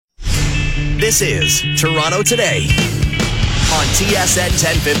This is Toronto Today on TSN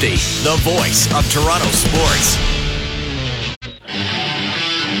 1050, the voice of Toronto sports.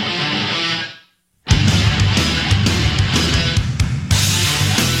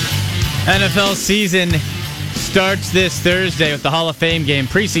 NFL season starts this Thursday with the Hall of Fame game,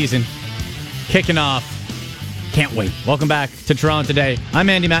 preseason kicking off. Can't wait. Welcome back to Toronto Today. I'm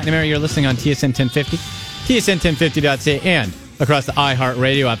Andy McNamara. You're listening on TSN 1050, TSN1050.ca, and across the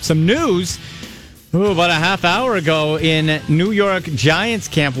iHeartRadio app. Some news about a half hour ago in New York Giants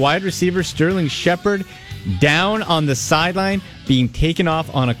camp. Wide receiver Sterling Shepard down on the sideline, being taken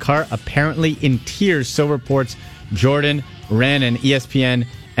off on a cart, apparently in tears. So reports Jordan Raanan, ESPN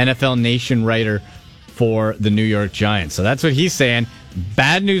NFL Nation writer for the New York Giants. So that's what he's saying.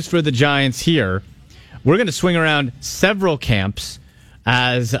 Bad news for the Giants here. We're going to swing around several camps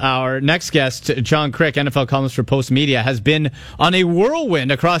as our next guest, John Crick, NFL columnist for Post Media, has been on a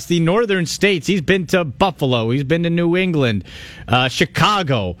whirlwind across the northern states. He's been to Buffalo. He's been to New England,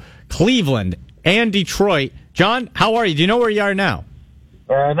 Chicago, Cleveland, and Detroit. John, how are you? Do you know where you are now?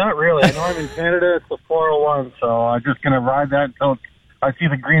 Not really. I know I'm in Canada. It's the 401, so I'm just going to ride that until I see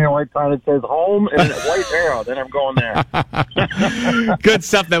the green and white sign that says home and a white arrow. Then I'm going there. Good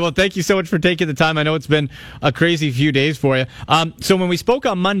stuff, man. Well, thank you so much for taking the time. I know it's been a crazy few days for you. So when we spoke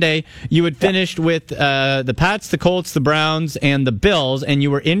on Monday, you had finished with the Pats, the Colts, the Browns, and the Bills, and you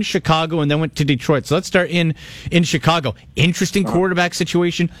were in Chicago and then went to Detroit. So let's start in Chicago. Interesting quarterback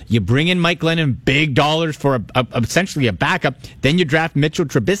situation. You bring in Mike Glennon, big dollars for essentially a backup. Then you draft Mitchell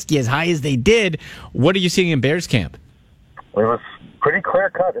Trubisky as high as they did. What are you seeing in Bears camp? Well, it was pretty clear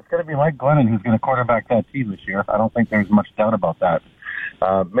cut. It's going to be Mike Glennon who's going to quarterback that team this year. I don't think there's much doubt about that.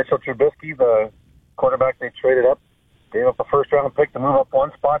 Mitchell Trubisky, the quarterback they traded up, gave up a first-round pick to move up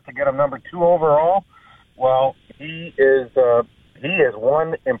one spot to get him number 2 overall. Well, he is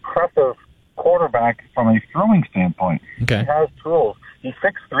one impressive quarterback from a throwing standpoint. Okay. He has tools. He's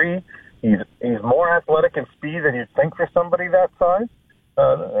 6'3". He's more athletic and speed than you'd think for somebody that size.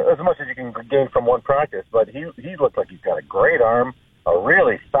 As much as you can gain from one practice, but he looks like he's got a great arm, a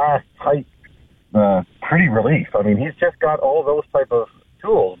really fast, tight, pretty release. I mean, he's just got all those type of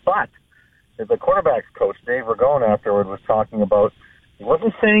tools. But the quarterback's coach, Dave Ragone, afterward was talking about, he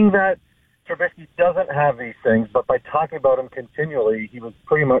wasn't saying that Trubisky doesn't have these things, but by talking about him continually, he was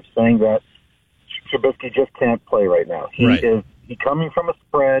pretty much saying that Trubisky just can't play right now. He's coming from a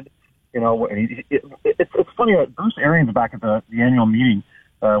spread. You know, it's funny that Bruce Arians back at the annual meeting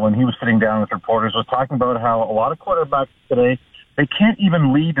when he was sitting down with reporters was talking about how a lot of quarterbacks today, they can't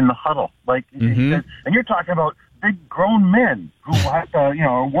even lead in the huddle. Like, he said, and you're talking about big grown men who have to,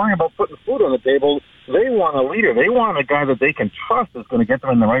 are worrying about putting food on the table. They want a leader. They want a guy that they can trust is going to get them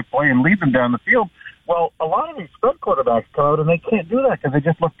in the right play and lead them down the field. Well, a lot of these spread quarterbacks come out and they can't do that because they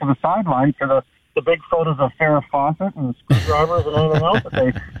just look to the sideline for the big photos of Farrah Fawcett and screwdrivers and anything else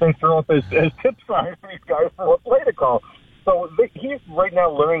that they throw up as tip signs for these guys for what play to call. So he's right now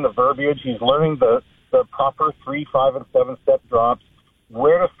learning the verbiage. He's learning the proper 3, 5, and 7-step drops,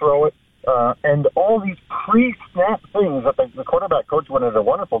 where to throw it, and all these pre-snap things that the quarterback coach went into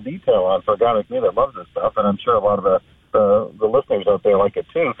wonderful detail on for a guy like me that loves this stuff, and I'm sure a lot of the listeners out there like it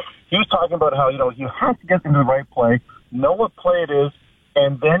too. He was talking about how, you have to get into the right play, know what play it is,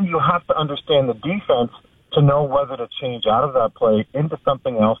 and then you have to understand the defense to know whether to change out of that play into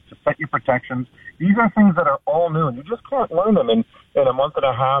something else, to set your protections. These are things that are all new, and you just can't learn them in a month and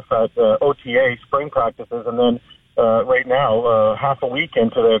a half at OTA, spring practices, and then right now, half a week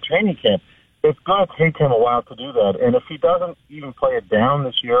into their training camp. It's going to take him a while to do that, and if he doesn't even play it down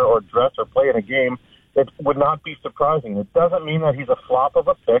this year or dress or play in a game, it would not be surprising. It doesn't mean that he's a flop of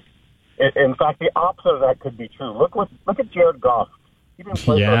a pick. In fact, the opposite of that could be true. Look at Jared Goff. He didn't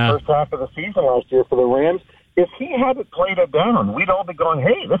play for the first half of the season last year for the Rams. If he hadn't played it down, we'd all be going,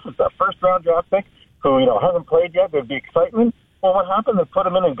 hey, this is a first-round draft pick who, hasn't played yet. There'd be excitement. Well, what happened? They put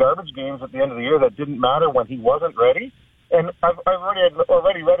him in garbage games at the end of the year that didn't matter when he wasn't ready. And I've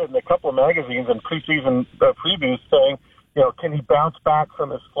already read it in a couple of magazines and preseason previews saying, can he bounce back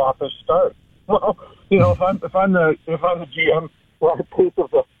from his floppish start? Well, if I'm the GM, well, the piece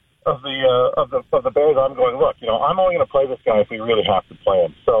of the Bears, I'm going, look, I'm only going to play this guy if we really have to play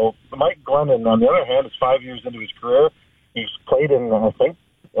him. So Mike Glennon, on the other hand, is 5 years into his career. He's played in, I think,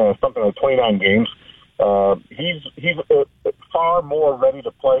 something like 29 games. He's far more ready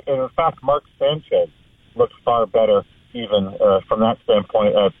to play. And in fact, Mark Sanchez looks far better even from that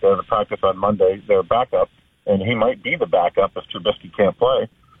standpoint at the practice on Monday, their backup. And he might be the backup if Trubisky can't play.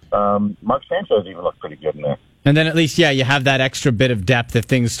 Mark Sanchez even looked pretty good in there. And then at least, you have that extra bit of depth if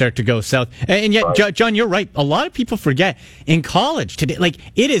things start to go south. And yet, Right. John, you're right. A lot of people forget in college today, like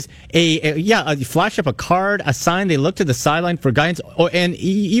it is you flash up a card, a sign, they look to the sideline for guidance. And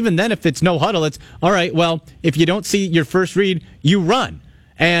even then, if it's no huddle, it's all right. Well, if you don't see your first read, you run.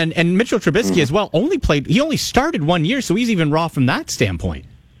 And Mitchell Trubisky as well he only started 1 year, so he's even raw from that standpoint.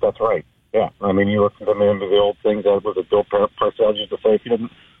 That's right. Yeah. I mean, you listen to the old things that was a Bill Parcells used to say, if you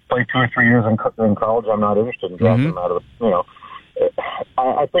didn't play 2 or 3 years in college, I'm not interested in drafting him out of it.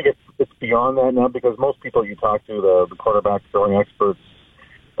 I think it's beyond that now, because most people you talk to, the quarterback throwing experts,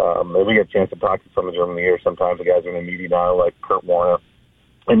 we get a chance to talk to some of them during the year. Sometimes the guys are in the media now, like Kurt Warner,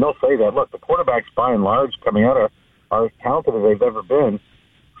 and they'll say that, look, the quarterbacks by and large coming out are as talented as they've ever been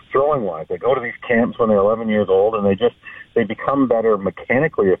throwing wise. They go to these camps when they're 11 years old, and they become better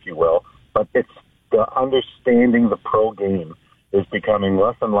mechanically, if you will. But it's the understanding the pro game is becoming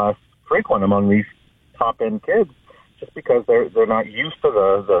less and less frequent among these top end kids, just because they're not used to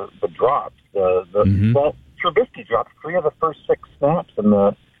the drops. Well, Trubisky dropped 3 of the first 6 snaps in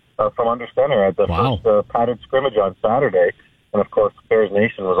the from under center at the first padded scrimmage on Saturday. And, of course, Bears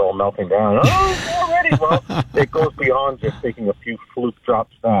Nation was all melting down. Oh, already. Well, it goes beyond just taking a few fluke drop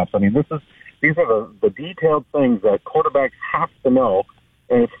snaps. I mean, these are the detailed things that quarterbacks have to know.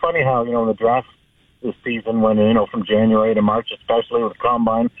 And it's funny how, in the draft this season, when, from January to March, especially with the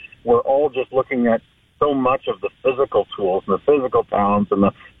Combine, we're all just looking at so much of the physical tools and the physical talents and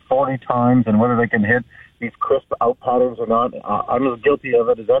the 40 times and whether they can hit these crisp out patterns or not. I'm as guilty of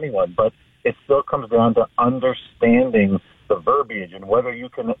it as anyone, but it still comes down to understanding the verbiage and whether you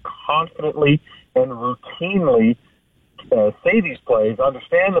can confidently and routinely say these plays,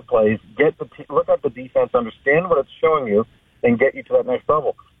 understand the plays, look at the defense, understand what it's showing you, and get you to that next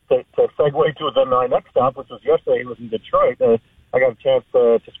level. To segue to my next stop, which was yesterday, he was in Detroit. I got a chance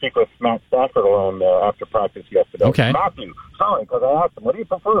to speak with Matt Stafford alone after practice yesterday. Okay. Matthew, sorry, because I asked him, what do you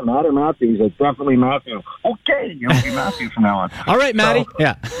prefer, Matt or Matthew? He said, definitely Matthew. Okay, you'll be Matthew from now on. All right, Matty. So,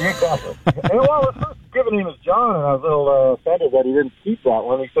 yeah. Exactly. And well, the first given name is John, and I was a little offended that he didn't keep that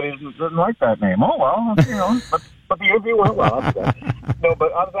one. He said he didn't like that name. Oh, well, but the interview went well. No,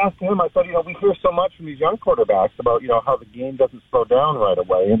 but I was asking him, I said, we hear so much from these young quarterbacks about, how the game doesn't slow down right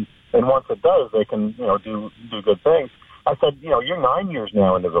away. And once it does, they can, do good things. I said, you're 9 years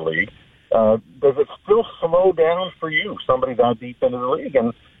now into the league. Does it still slow down for you, somebody that deep into the league?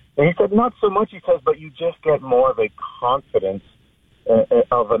 And he said, not so much, he says, but you just get more of a confidence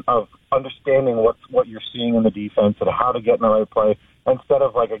of understanding what you're seeing in the defense and how to get in the right play, instead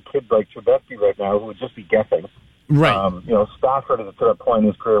of like a kid like Trubisky right now who would just be guessing. Right. Stafford is at a point in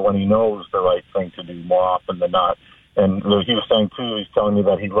his career when he knows the right thing to do more often than not. And he was saying, too, he's telling me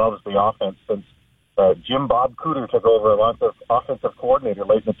that he loves the offense since Jim Bob Cooter took over as offensive coordinator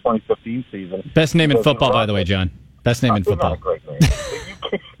late in the 2015 season. Best name in football, by the way, John. Best name in football. Not a great name.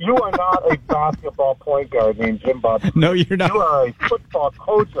 You are not a basketball point guard named Jim Bob Cooter. No, you're not. You are a football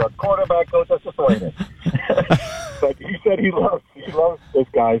coach or a quarterback coach. That's just the way it is. But he said he loves this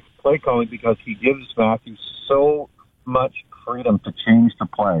guy's play calling because he gives Matthew so much freedom to change the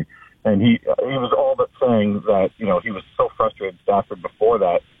play. And he was all but saying that, he was so frustrated with Stafford before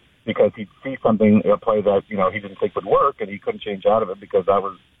that because he'd see something, a play that, he didn't think would work, and he couldn't change out of it because that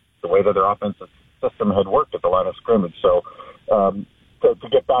was the way that their offensive system had worked at the line of scrimmage. So to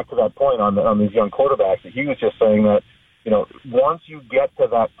get back to that point on these young quarterbacks, he was just saying that, once you get to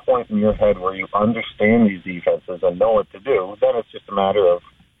that point in your head where you understand these defenses and know what to do, then it's just a matter of,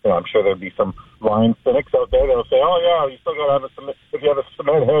 I'm sure there'd be some line cynics out there that'll say, oh, yeah, you still got to have if you have a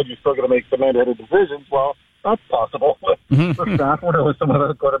cement head, you still got to make cement-headed decisions. Well, that's possible with Stafford or with some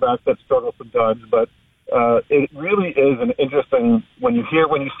other quarterbacks that struggle sometimes. But it really is an interesting, when you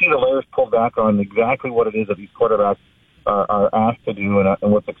see the layers pulled back on exactly what it is that these quarterbacks are asked to do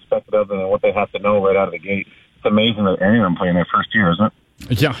and what's expected of them and what they have to know right out of the gate. It's amazing that any of them play in their first year, isn't it?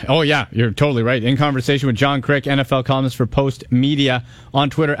 Yeah. Oh, yeah. You're totally right. In conversation with John Crick, NFL columnist for Post Media,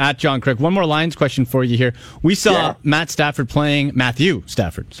 on Twitter at John Crick. One more Lions question for you here. We saw Matthew Stafford.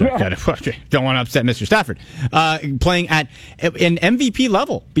 Sorry, don't want to upset Mr. Stafford. Playing at an MVP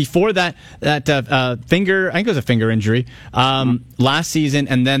level before that finger, I think it was a finger injury, last season,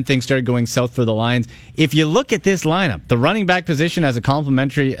 and then things started going south for the Lions. If you look at this lineup, the running back position as a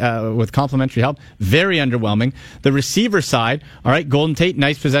complementary with complementary help, very underwhelming. The receiver side, all right, Golden Tate,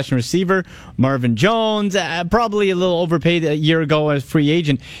 nice possession receiver. Marvin Jones, probably a little overpaid a year ago as free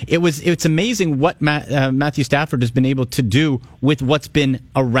agent. It's amazing what Matthew Stafford has been able to do with what's been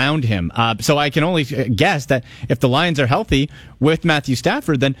around him. So I can only guess that if the Lions are healthy with Matthew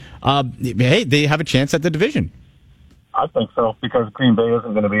Stafford, then hey, they have a chance at the division. I think so, because Green Bay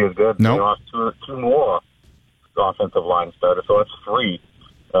isn't going to be as good. No. They lost two more offensive line starter, so that's 3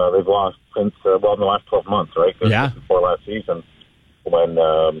 they've lost since, in the last 12 months, right? Yeah. Before last season when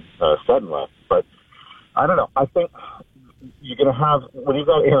Sutton left. But I don't know. I think you're going to have, when you've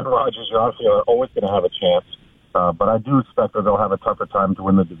got Aaron Rodgers, you're obviously always going to have a chance. But I do expect that they'll have a tougher time to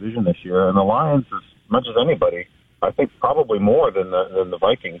win the division this year. And the Lions, as much as anybody, I think probably more than the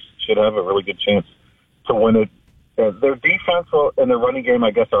Vikings, should have a really good chance to win it. Their defense and their running game,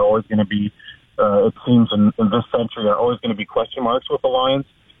 I guess, are always going to be, it seems in this century, are always going to be question marks with the Lions.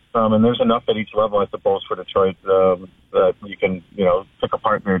 And there's enough at each level, I suppose, for Detroit that you can, pick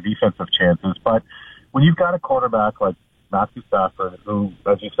apart their defensive chances. But when you've got a quarterback like Matthew Stafford, who,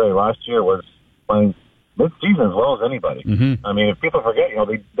 as you say, last year was playing mid-season as well as anybody. Mm-hmm. I mean, if people forget,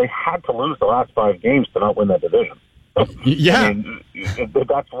 they had to lose the last 5 games to not win that division. Yeah. I mean,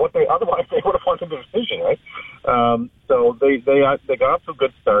 that's what otherwise they would have won the division, right? So they got off to a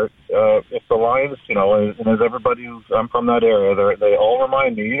good start. If the Lions, and as everybody who's, I'm from that area, they all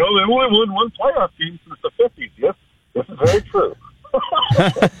remind me, they only won 1 playoff game since the 50s. Yes, this is very true.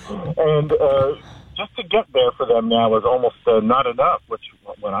 And just to get there for them now is almost not enough, which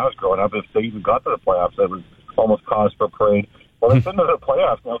when I was growing up, if they even got to the playoffs, that was almost cause for parade. Well, they've been to the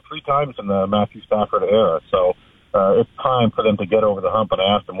playoffs now 3 times in the Matthew Stafford era, so it's time for them to get over the hump. And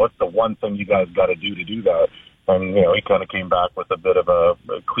I asked him, what's the one thing you guys got to do that? And, he kind of came back with a bit of a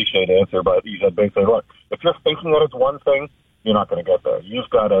cliched answer, but he said basically, look, if you're thinking that it's one thing, you're not going to get there. You've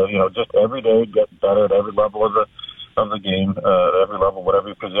got to, just every day get better at every level of the game, at every level,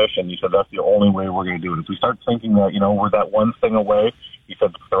 whatever position. He said that's the only way we're going to do it. If we start thinking that, we're that one thing away, he said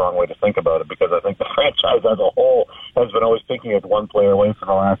it's the wrong way to think about it, because I think the franchise as a whole has been always thinking it's one player away for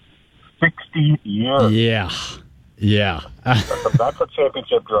the last 60 years. Yeah. That's a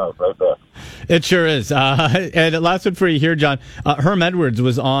championship drive right there. It sure is. And last one for you here, John. Herm Edwards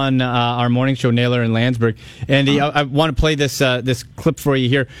was on our morning show, Naylor and Landsberg, and I want to play this clip for you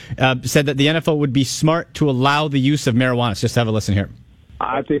here. Said that the NFL would be smart to allow the use of marijuana. So just have a listen here.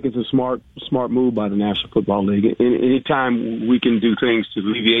 I think it's a smart move by the National Football League. Anytime we can do things to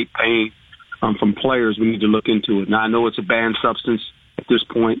alleviate pain from players, we need to look into it. Now, I know it's a banned substance at this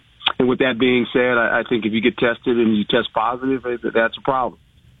point. And with that being said, I think if you get tested and you test positive, that's a problem.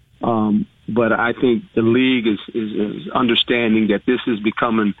 But I think the league is understanding that this is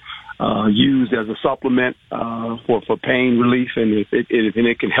becoming used as a supplement for pain relief, and if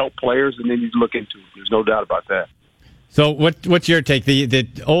it can help players, then you need to look into it. There's no doubt about that. So what's your take? The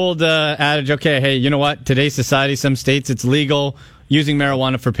old adage, okay, hey, you know what? Today's society, some states, it's legal using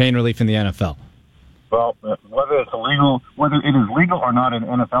marijuana for pain relief in the NFL. Well, whether it is legal or not in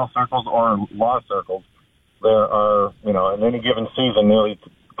NFL circles or law circles, there are, in any given season, nearly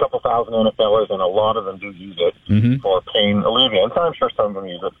a couple thousand NFLers, and a lot of them do use it for pain alleviant. I'm sure some of them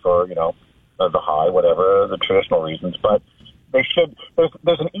use it for, the high, whatever, the traditional reasons. But they should.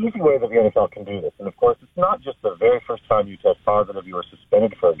 There's an easy way that the NFL can do this, and of course, it's not just the very first time you test positive, you are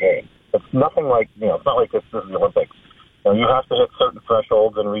suspended for a game. It's nothing like, it's not like this is the Olympics. You have to hit certain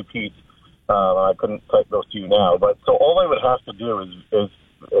thresholds and repeats. I couldn't type those to you now, but so all they would have to do is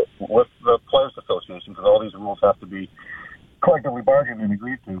with the Players Association, because all these rules have to be collectively bargained and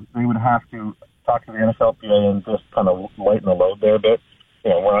agreed to, they would have to talk to the NFLPA and just kind of lighten the load there a bit.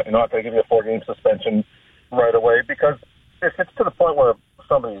 We're not going to give you a 4-game suspension right away, because if it's to the point where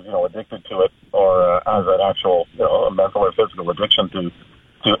somebody's addicted to it or has an actual a mental or physical addiction to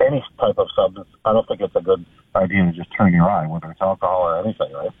any type of substance, I don't think it's a good idea to just turn your eye, whether it's alcohol or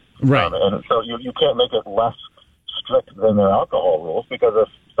anything, right? Right. And so you can't make it less strict than their alcohol rules, because if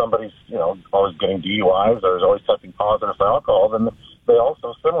somebody's, always getting DUIs or is always testing positive for alcohol, then they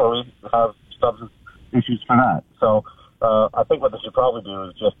also similarly have substance issues for that. So I think what they should probably do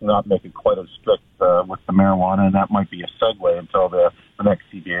is just not make it quite as strict with the marijuana, and that might be a segue until the next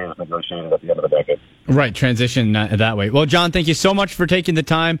CBA is negotiated at the end of the decade. Right, transition that way. Well, John, thank you so much for taking the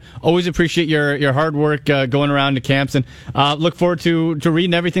time. Always appreciate your hard work going around to camps, and look forward to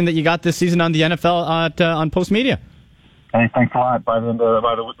reading everything that you got this season on the NFL on Post Media. Hey, thanks a lot. By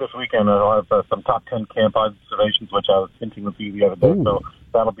this weekend, I'll have some top 10 camp observations, which I was hinting with you the other day. Ooh. So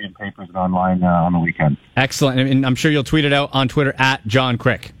that'll be in papers and online on the weekend. Excellent. And I'm sure you'll tweet it out on Twitter at John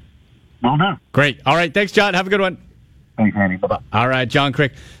Crick. Will do. Great. All right. Thanks, John. Have a good one. Thanks, Andy. Bye-bye. All right, John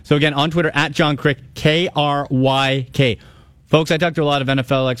Crick. So again, on Twitter, at John Crick, Kryk. Folks, I talked to a lot of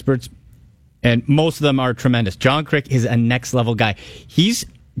NFL experts, and most of them are tremendous. John Crick is a next-level guy. He's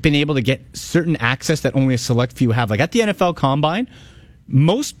been able to get certain access that only a select few have. Like at the NFL Combine,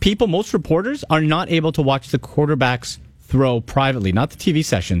 most reporters are not able to watch the quarterbacks throw privately, not the TV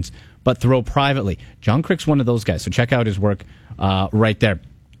sessions, but throw privately. John Crick's one of those guys, so check out his work right there.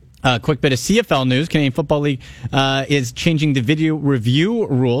 Quick bit of CFL news. Canadian Football League is changing the video review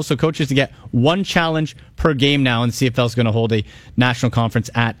rules, so coaches to get one challenge per game now, and the CFL is going to hold a national conference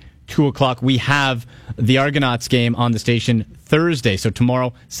at 2 o'clock. We have the Argonauts game on the station Thursday, so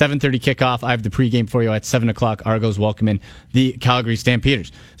tomorrow, 7:30 kickoff. I have the pregame for you at 7 o'clock. Argos welcoming the Calgary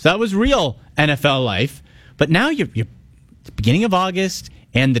Stampeders. So that was real NFL life, but now you're at the beginning of August,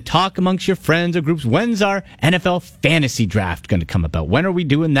 and the talk amongst your friends or groups, when's our NFL fantasy draft going to come about? When are we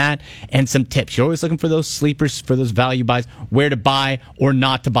doing that? And some tips. You're always looking for those sleepers, for those value buys, where to buy or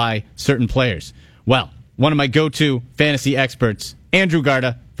not to buy certain players. Well, one of my go-to fantasy experts, Andrew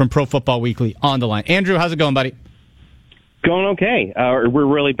Garda from Pro Football Weekly, on the line. Andrew, how's it going, buddy? Going okay. We're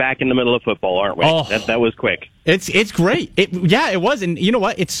really back in the middle of football, aren't we? Oh, that was quick. It's great. It was. And you know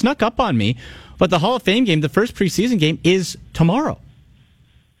what? It snuck up on me. But the Hall of Fame game, the first preseason game, is tomorrow.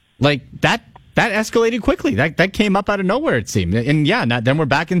 Like, that escalated quickly. That came up out of nowhere, it seemed. And then we're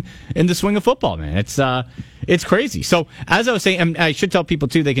back in the swing of football, man. It's crazy. So, as I was saying, and I should tell people,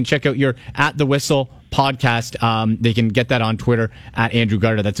 too, they can check out your At the Whistle podcast. They can get that on Twitter, at Andrew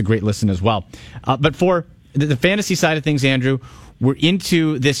Garda. That's a great listen as well. But for the fantasy side of things, Andrew, we're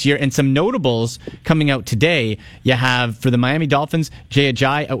into this year, and some notables coming out today. You have, for the Miami Dolphins, Jay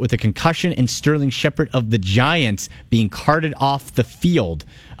Ajayi out with a concussion, and Sterling Shepard of the Giants being carted off the field.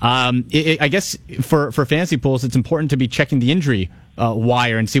 I guess for fantasy pools, it's important to be checking the injury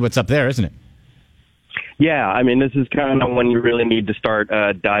wire and see what's up there, isn't it? Yeah, I mean, this is kind of when you really need to start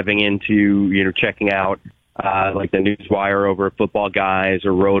diving into, checking out like the Newswire over at Football Guys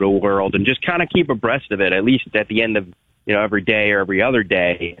or Roto World, and just kind of keep abreast of it, at least at the end of every day or every other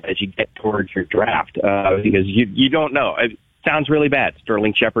day as you get towards your draft, because you don't know. It sounds really bad.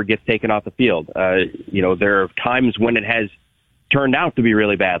 Sterling Shepard gets taken off the field. There are times when it has turned out to be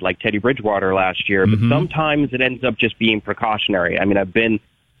really bad, like Teddy Bridgewater last year, but sometimes it ends up just being precautionary. I mean,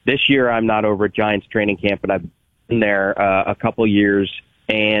 this year I'm not over at Giants training camp, but I've been there a couple years,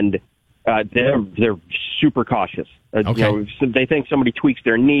 and they're super cautious. Okay. They think somebody tweaks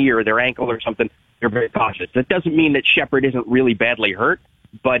their knee or their ankle or something. They're very cautious. That doesn't mean that Shepard isn't really badly hurt,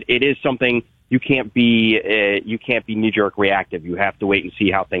 but it is something you can't be knee-jerk reactive. You have to wait and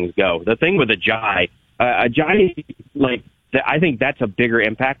see how things go. The thing with Ajayi, I think that's a bigger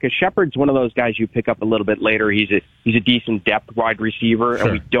impact, because Shepard's one of those guys you pick up a little bit later. He's a decent depth wide receiver, sure.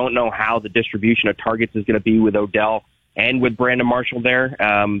 And we don't know how the distribution of targets is going to be with Odell and with Brandon Marshall there.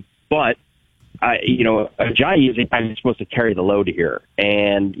 But Ajayi is a guy who's supposed to carry the load here,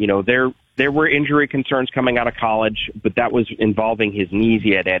 and there were injury concerns coming out of college, but that was involving his knees.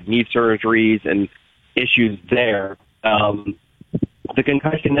 He had knee surgeries and issues there. The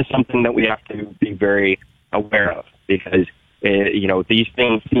concussion is something that we have to be very aware of, because these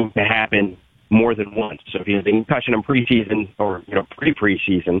things seem to happen more than once. So if you have a concussion in preseason or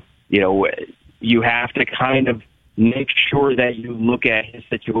pre-preseason, you have to kind of make sure that you look at his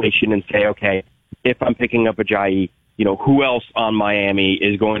situation and say, okay, if I'm picking up Ajayi, who else on Miami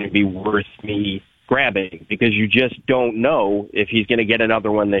is going to be worth me grabbing? Because you just don't know if he's going to get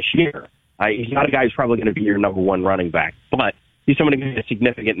another one this year. He's not a guy who's probably going to be your number one running back, but he's somebody who's a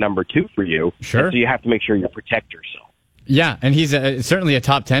significant number two for you. Sure. So you have to make sure you protect yourself. Yeah, and he's certainly a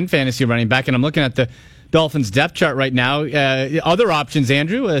top 10 fantasy running back, and I'm looking at the Dolphins depth chart right now. Other options,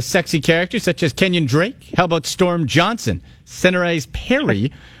 Andrew, a sexy character such as Kenyon Drake. How about Storm Johnson, Centerize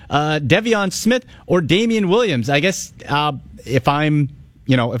Perry, Devion Smith, or Damian Williams? I guess if I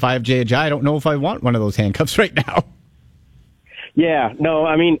have Jay Ajayi, I don't know if I want one of those handcuffs right now. Yeah, no,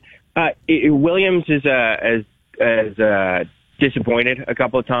 I mean, Williams is as disappointed a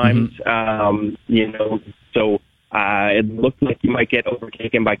couple of times. So it looked like you might get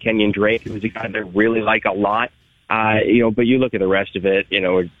overtaken by Kenyon Drake, who's a guy that I really like a lot. But you look at the rest of it,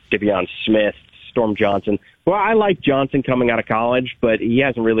 Devion Smith, Storm Johnson. Well, I like Johnson coming out of college, but he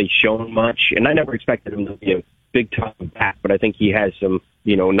hasn't really shown much, and I never expected him to be a big time back, but I think he has some,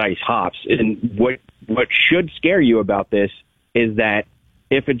 nice hops. And what should scare you about this is that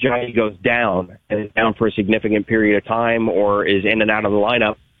if Ajayi goes down and is down for a significant period of time or is in and out of the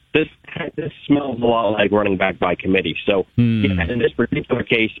lineup, this smells a lot like running back by committee. So in this particular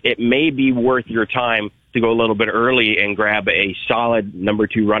case, it may be worth your time to go a little bit early and grab a solid number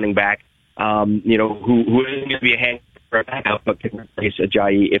two running back, who isn't going to be a hand for a backup, but can replace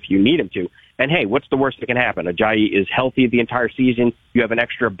Ajayi if you need him to. And hey, what's the worst that can happen? Ajayi is healthy the entire season. You have an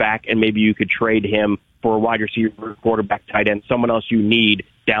extra back, and maybe you could trade him for a wide receiver, quarterback, tight end, someone else you need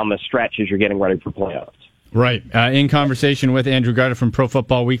down the stretch as you're getting ready for playoffs. Right. In conversation with Andrew Garda from Pro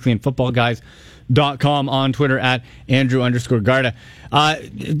Football Weekly and FootballGuys.com, on Twitter at Andrew_Garda.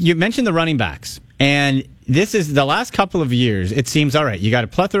 You mentioned the running backs, And this is the last couple of years. It seems all right. You got a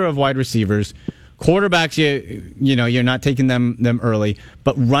plethora of wide receivers. Quarterbacks, you're not taking them early,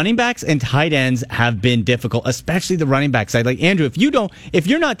 but running backs and tight ends have been difficult, especially the running back side. Like Andrew, if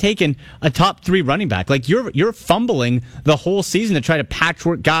you're not taking a top 3 running back, like you're fumbling the whole season to try to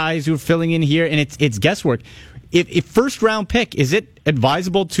patchwork guys who are filling in here, and it's guesswork. If first round pick, is it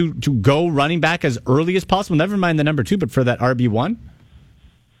advisable to go running back as early as possible? Never mind the number 2, but for that RB1.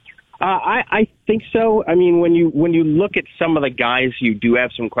 I think so. I mean, when you look at some of the guys, you do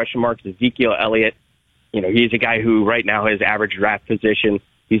have some question marks. Ezekiel Elliott, he's a guy who right now has average draft position.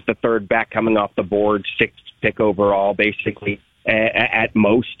 He's the 3rd back coming off the board, 6th pick overall, basically at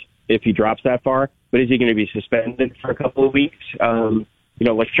most if he drops that far. But is he going to be suspended for a couple of weeks?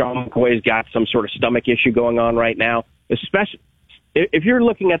 LeSean McCoy's got some sort of stomach issue going on right now, especially. If you're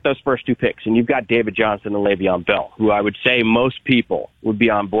looking at those first 2 picks and you've got David Johnson and Le'Veon Bell, who I would say most people would be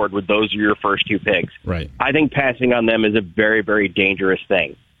on board with those are your first 2 picks, right? I think passing on them is a very, very dangerous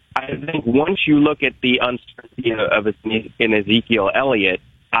thing. I think once you look at the uncertainty of in Ezekiel Elliott,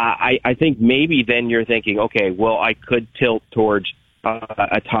 I think maybe then you're thinking, okay, well, I could tilt towards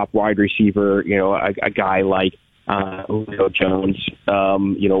a top wide receiver, a guy like Julio Jones,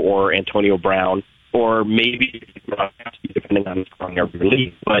 or Antonio Brown. Or maybe depending on scoring every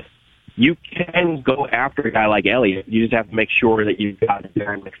league. But you can go after a guy like Elliott. You just have to make sure that you've got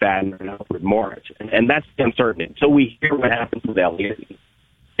Darren McFadden and Alfred Morris. And that's the uncertainty. So we hear what happens with Elliott.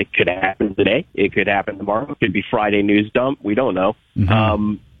 It could happen today. It could happen tomorrow. It could be Friday news dump. We don't know.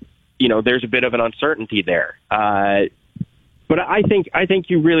 Mm-hmm. There's a bit of an uncertainty there. But I think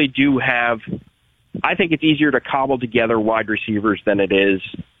you really do have – I think it's easier to cobble together wide receivers than it is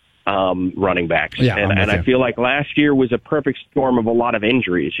 – running backs. Yeah, and I feel like last year was a perfect storm of a lot of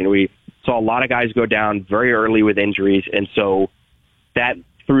injuries. We saw a lot of guys go down very early with injuries, and so that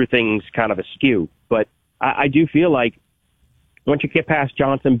threw things kind of askew. But I do feel like once you get past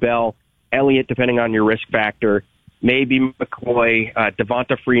Johnson, Bell, Elliott, depending on your risk factor, maybe McCoy,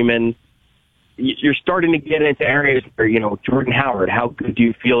 Devonta Freeman, you're starting to get into areas where, Jordan Howard, how good do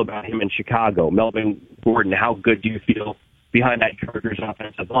you feel about him in Chicago? Melvin Gordon, how good do you feel behind that Chargers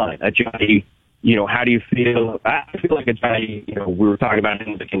offensive line? Ajayi, how do you feel? I feel like Ajayi, we were talking about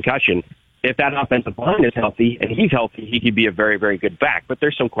him, the concussion. If that offensive line is healthy and he's healthy, he could be a very, very good back. But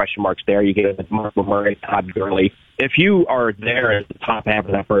there's some question marks there. You get Mark Murray, Todd Gurley. If you are there at the top half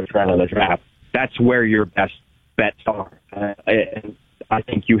of that first round of the draft, that's where your best bets are. And I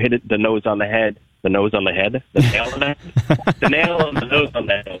think you hit it the nose on the head. The nose on the head? The nail on the head? The nail on the nose on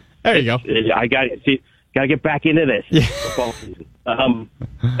the head. There you go. I got it. See, got to get back into this football season.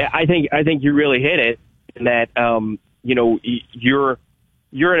 I think you really hit it in that you're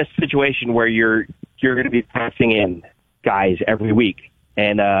in a situation where you're going to be passing in guys every week,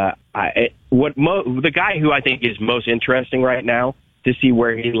 and the guy who I think is most interesting right now to see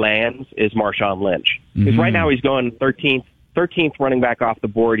where he lands is Marshawn Lynch, because right now he's going 13th running back off the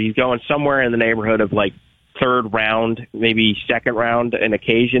board. He's going somewhere in the neighborhood of like 3rd round, maybe 2nd round an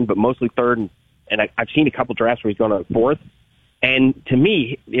occasion, but mostly 3rd. And I've seen a couple drafts where he's going on 4th. And to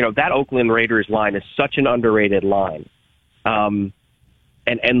me, that Oakland Raiders line is such an underrated line. And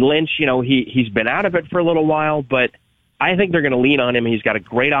Lynch, he's been out of it for a little while, but I think they're going to lean on him. He's got a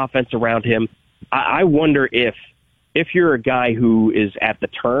great offense around him. I wonder if you're a guy who is at the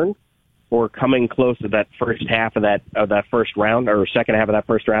turn or coming close to that first half of that first round or second half of that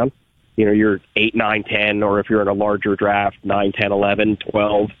first round, you're 8, 9, 10, or if you're in a larger draft, 9, 10, 11,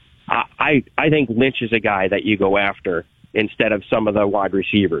 12. I think Lynch is a guy that you go after instead of some of the wide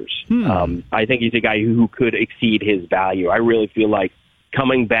receivers. I think he's a guy who could exceed his value. I really feel like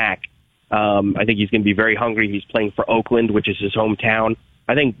coming back, I think he's going to be very hungry. He's playing for Oakland, which is his hometown.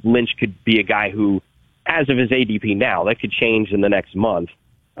 I think Lynch could be a guy who, as of his ADP now, that could change in the next month.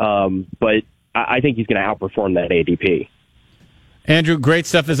 But I think he's going to outperform that ADP. Andrew, great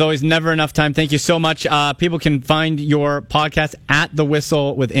stuff as always. Never enough time. Thank you so much. People can find your podcast at The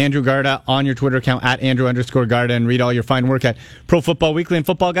Whistle with Andrew Garda on your Twitter account at Andrew_Garda and read all your fine work at Pro Football Weekly and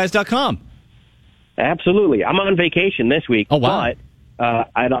FootballGuys.com. Absolutely. I'm on vacation this week. Oh, wow. But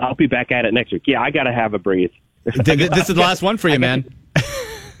I'll be back at it next week. Yeah, I got to have a breathe. This is the last one for you, man.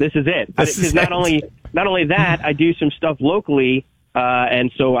 This is it. Because not only that, I do some stuff locally,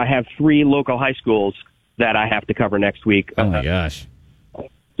 and so I have 3 local high schools that I have to cover next week. Oh my gosh! So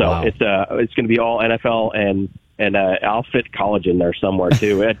wow. It's going to be all NFL and I'll fit college in there somewhere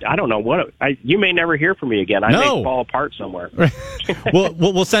too. I don't know what you may never hear from me again. I may fall apart somewhere.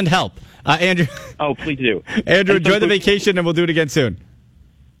 We'll send help, Andrew. Oh, please do, Andrew. Enjoy the vacation, and we'll do it again soon.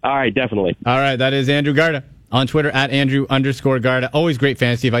 All right, definitely. All right, that is Andrew Garda on Twitter at Andrew_Garda. Always great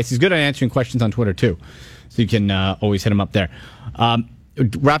fantasy advice. He's good at answering questions on Twitter, too. So you can always hit him up there.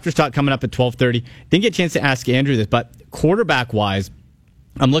 Raptors talk coming up at 12:30. Didn't get a chance to ask Andrew this, but quarterback-wise,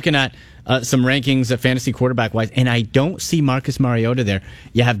 I'm looking at some rankings fantasy quarterback-wise, and I don't see Marcus Mariota there.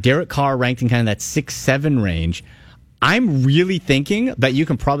 You have Derek Carr ranked in kind of that 6-7 range. I'm really thinking that you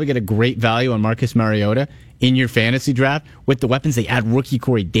can probably get a great value on Marcus Mariota in your fantasy draft with the weapons. They add rookie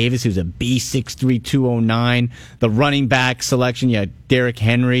Corey Davis, who's a B6'3", 209. The running back selection, you had Derrick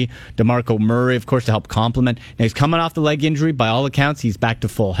Henry, DeMarco Murray, of course, to help complement. Now, he's coming off the leg injury. By all accounts, he's back to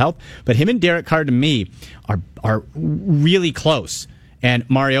full health. But him and Derek Carr, to me, are really close. And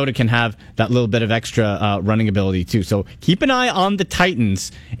Mariota can have that little bit of extra running ability, too. So keep an eye on the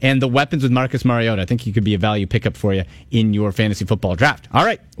Titans and the weapons with Marcus Mariota. I think he could be a value pickup for you in your fantasy football draft. All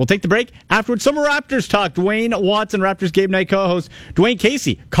right, we'll take the break. Afterwards, some Raptors talk. Dwayne Watson, Raptors Game Night co-host, Dwayne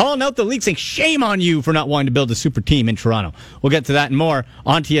Casey, calling out the league, saying, shame on you for not wanting to build a super team in Toronto. We'll get to that and more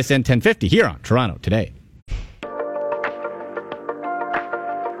on TSN 1050 here on Toronto Today.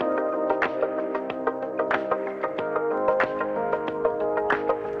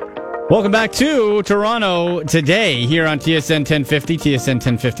 Welcome back to Toronto Today here on TSN 1050,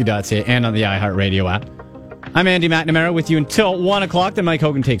 tsn1050.ca, and on the iHeartRadio app. I'm Andy McNamara with you until 1 o'clock. Then Mike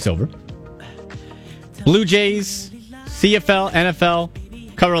Hogan takes over. Blue Jays, CFL,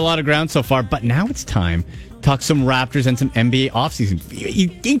 NFL, cover a lot of ground so far, but now it's time to talk some Raptors and some NBA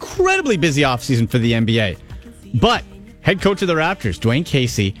offseason. Incredibly busy offseason for the NBA. But head coach of the Raptors, Dwayne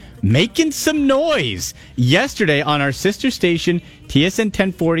Casey, making some noise yesterday on our sister station, TSN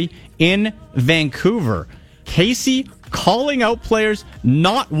 1040, in Vancouver. Casey calling out players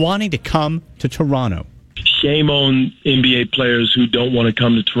not wanting to come to Toronto. Shame on NBA players who don't want to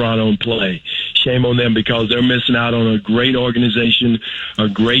come to Toronto and play. Shame on them because they're missing out on a great organization, a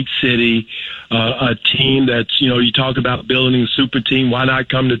great city, a team that's, you talk about building a super team. Why not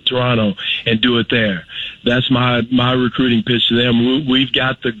come to Toronto and do it there? That's my recruiting pitch to them. We've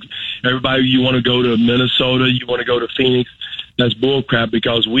got everybody, you want to go to Minnesota, you want to go to Phoenix. That's bullcrap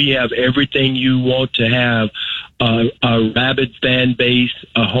because we have everything you want to have, a rabid fan base,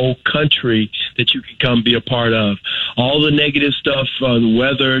 a whole country that you can come be a part of. All the negative stuff, the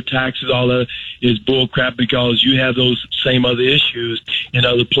weather, taxes, all that is bullcrap because you have those same other issues in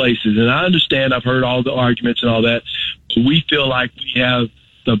other places. And I understand, I've heard all the arguments and all that, but we feel like we have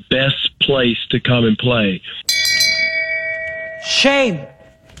the best place to come and play. Shame.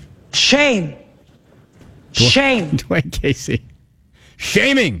 Shame. Shame. Dwayne Casey.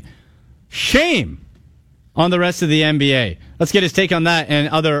 Shaming. Shame on the rest of the NBA. Let's get his take on that and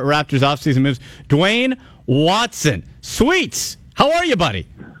other Raptors offseason moves. Dwayne Watson. Sweets. How are you, buddy?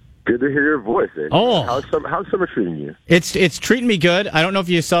 Good to hear your voice, Andy. Oh. How's summer treating you? It's treating me good. I don't know if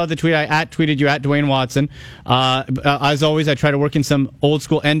you saw the tweet. I tweeted you at Dwayne Watson. As always, I try to work in some old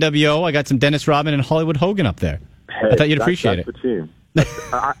school NWO. I got some Dennis Rodman and Hollywood Hogan up there. Hey, I thought you'd appreciate it. That's the team.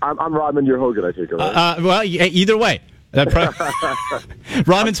 I'm Rodman, you're Hogan, I take it, right? Well, either way.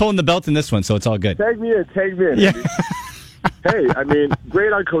 Rodman's holding the belt in this one, so it's all good. Tag me in. Yeah. Hey,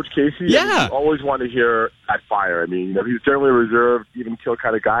 great on Coach Casey. Yeah. You always want to hear that fire. He's generally a reserved, even kill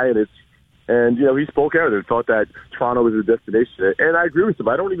kind of guy, and he spoke out and thought that Toronto was a destination. And I agree with him.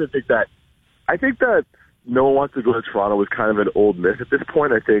 I think that no one wants to go to Toronto is kind of an old myth at this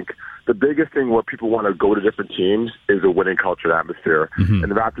point. I think the biggest thing where people want to go to different teams is a winning culture and atmosphere. Mm-hmm.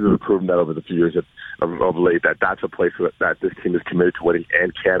 And the Raptors have proven that over the few years of late, that's a place that this team is committed to winning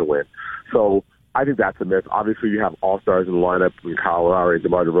and can win. So I think that's a myth. Obviously, you have all-stars in the lineup, and Kyle Lowry and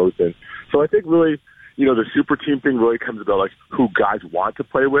DeMar DeRozan. So I think really, the super team thing really comes about who guys want to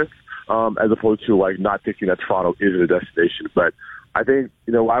play with, as opposed to not thinking that Toronto isn't a destination. But I think,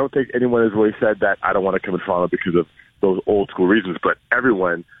 I don't think anyone has really said that I don't want to come to Toronto because of those old school reasons. But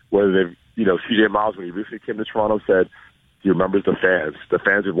everyone, whether they've, CJ Miles, when he recently came to Toronto, said he remembers the fans. The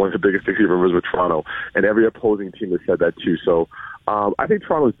fans are one of the biggest things he remembers with Toronto. And every opposing team has said that too. So I think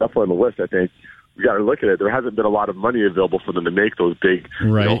Toronto is definitely on the list. I think we got to look at it. There hasn't been a lot of money available for them to make those big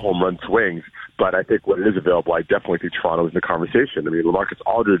home run swings. But I think when it is available, I definitely think Toronto is in the conversation. LaMarcus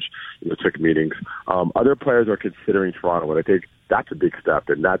Aldridge, took meetings. Other players are considering Toronto, and I think that's a big step,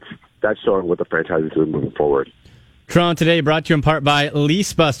 and that's showing what the franchise is doing moving forward. Toronto Today brought to you in part by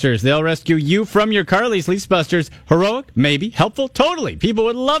Lease Busters. They'll rescue you from your car lease. Lease Busters, heroic, maybe, helpful, totally. People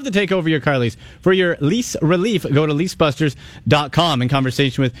would love to take over your car lease. For your lease relief, go to leasebusters.com in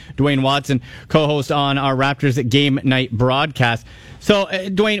conversation with Dwayne Watson, co-host on our Raptors Game Night broadcast. So,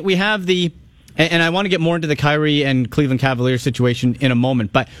 Dwayne, we have and I want to get more into the Kyrie and Cleveland Cavaliers situation in a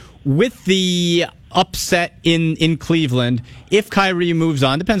moment, but with the upset in Cleveland, if Kyrie moves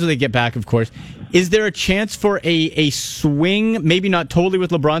on, depends when they get back, of course, Is there a chance for a swing, maybe not totally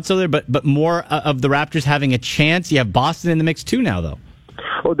with LeBron still there, but more of the Raptors having a chance? You have Boston in the mix too now, though.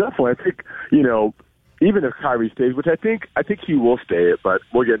 Well, definitely. I think, even if Kyrie stays, which I think he will stay, but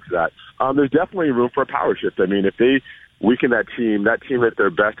we'll get into that. There's definitely room for a power shift. I mean, if they weaken that team at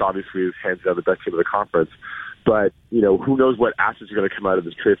their best, obviously, is hands down the best team of the conference. But, who knows what assets are going to come out of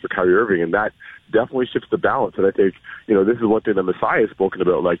this trade for Kyrie Irving, and that definitely shifts the balance. And I think, this is one thing that Messiah has spoken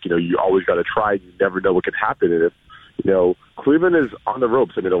about, you always got to try, you never know what can happen. And if, Cleveland is on the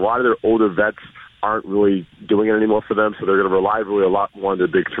ropes. I mean, a lot of their older vets aren't really doing it anymore for them, so they're going to rely really a lot more on their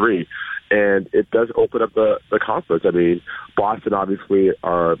big three. And it does open up the conference. I mean, Boston obviously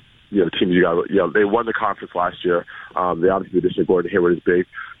are, teams they won the conference last year. They obviously, the addition of Gordon Hayward is big.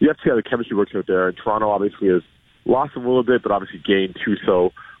 You have to see how the chemistry works out there. And Toronto obviously has lost a little bit, but obviously gained too.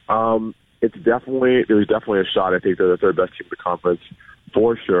 So there's definitely a shot. I think they're the third best team in the conference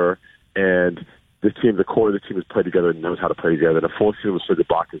for sure. And this team, the core of the team, has played together and knows how to play together. And a full season with Serge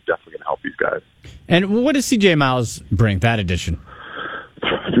Ibaka is definitely going to help these guys. And what does C.J. Miles bring, that addition?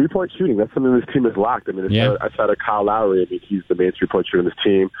 3-point shooting, that's something this team has lacked. I mean, outside of Kyle Lowry, he's the main 3-point shooter in this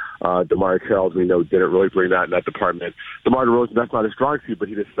team. DeMar Carroll, we know, didn't really bring that in that department. DeMar DeRozan, that's not his strong suit, but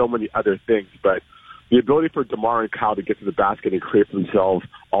he does so many other things. But the ability for DeMar and Kyle to get to the basket and create for themselves,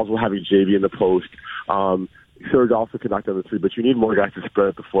 also having JV in the post, Serge also can knock down the three, but you need more guys to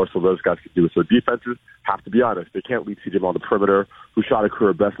spread the floor so those guys can do it. So defenses have to be honest. They can't lead CJ on the perimeter, who shot a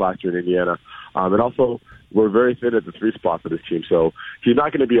career best last year in Indiana. And also, we're very thin at the three spot for this team. So he's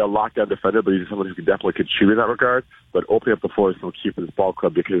not going to be a lockdown defender, but he's someone who can definitely contribute in that regard. But opening up the floor is still key for this ball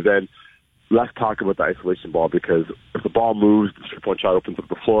club, because then let's talk about the isolation ball, because if the ball moves, the three-point shot opens up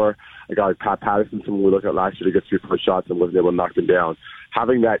the floor. A guy like Pat Patterson, someone we looked at last year to get three-point shots and wasn't able to knock them down.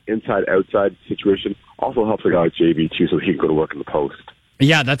 Having that inside-outside situation also helps a guy like JV, too, so he can go to work in the post.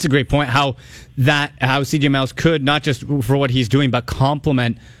 Yeah, that's a great point, how C.J. Miles could, not just for what he's doing, but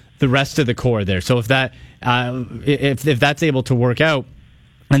complement the rest of the core there. So if that's able to work out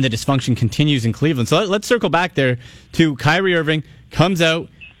and the dysfunction continues in Cleveland. So let's circle back there to Kyrie Irving comes out,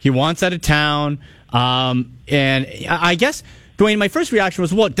 he wants out of town, and I guess, Dwayne, my first reaction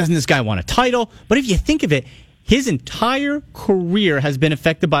was, well, doesn't this guy want a title? But if you think of it, his entire career has been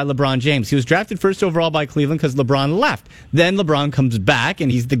affected by LeBron James. He was drafted first overall by Cleveland because LeBron left. Then LeBron comes back,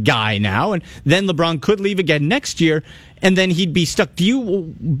 and he's the guy now. And then LeBron could leave again next year, and then he'd be stuck. Do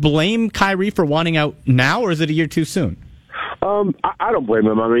you blame Kyrie for wanting out now, or is it a year too soon? I don't blame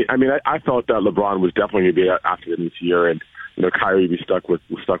him. I felt that LeBron was definitely going to be out after this year, and Kyrie would be stuck with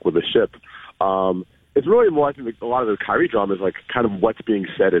the ship. It's really more, I think, a lot of the Kyrie drama is kind of what's being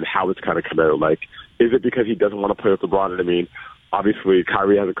said and how it's kind of come out. Is it because he doesn't want to play with LeBron? And obviously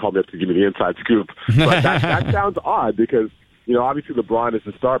Kyrie hasn't called me up to give me the inside scoop, but that sounds odd because, obviously LeBron is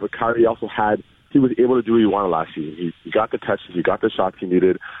the star, but Kyrie also he was able to do what he wanted last season. He got the touches, he got the shots he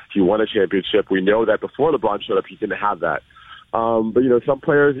needed, he won a championship. We know that before LeBron showed up, he didn't have that. But some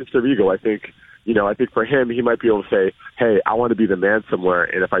players, it's their ego. I think for him, he might be able to say, hey, I want to be the man somewhere,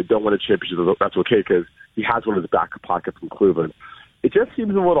 and if I don't win a championship, that's okay, because he has one in his back pocket from Cleveland. It just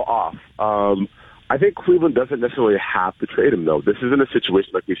seems a little off. I think Cleveland doesn't necessarily have to trade him, though. This isn't a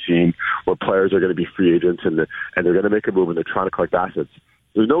situation like we've seen where players are going to be free agents and they're going to make a move and they're trying to collect assets.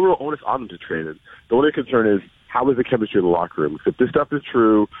 There's no real onus on them to trade him. The only concern is, how is the chemistry in the locker room? If this stuff is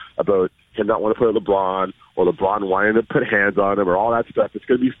true about him not wanting to play with LeBron or LeBron wanting to put hands on him or all that stuff, it's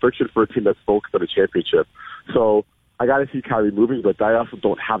going to be friction for a team that's focused on a championship. So I got to see Kyrie moving, but I also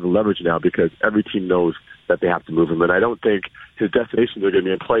don't have the leverage now because every team knows that they have to move him. And I don't think his destinations are going to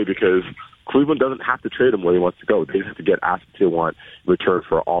be in play because Cleveland doesn't have to trade him where he wants to go. They just have to get assets they want in return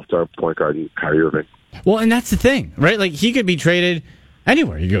for all-star point guard Kyrie Irving. Well, and that's the thing, right? He could be traded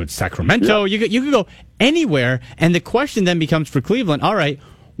anywhere. You go to Sacramento, yeah. you could go anywhere, and the question then becomes for Cleveland, all right,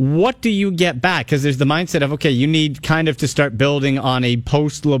 what do you get back? Because there's the mindset of, okay, you need kind of to start building on a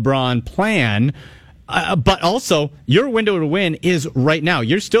post-LeBron plan, but also your window to win is right now.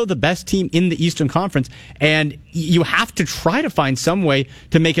 You're still the best team in the Eastern Conference, and you have to try to find some way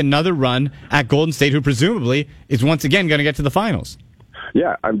to make another run at Golden State, who presumably is once again going to get to the finals.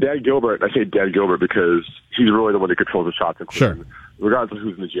 Yeah, I'm Dan Gilbert. I say Dan Gilbert because he's really the one that controls the shots in Cleveland, regardless of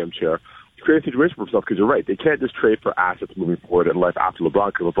who's in the GM chair. He's created a situation for himself because you're right. They can't just trade for assets moving forward in life after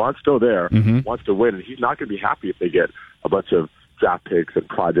LeBron, because LeBron's still there, wants to win, and he's not going to be happy if they get a bunch of draft picks and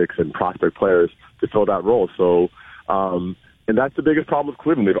projects and prospect players to fill that role. So, and that's the biggest problem with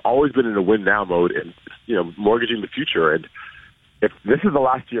Cleveland. They've always been in a win-now mode and, mortgaging the future. And if this is the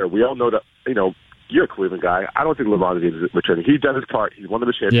last year, we all know that, you're a Cleveland guy. I don't think LeBron James is returning. He's done his part. He's won the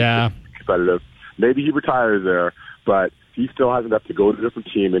championship. Yeah. He's competitive. Maybe he retires there, but he still has enough to go to a different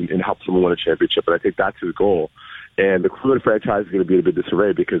team and help someone win a championship. And I think that's his goal. And the Cleveland franchise is going to be in a bit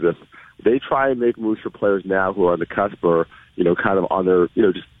disarray because if they try and make moves for players now who are on the cusp or, kind of on their,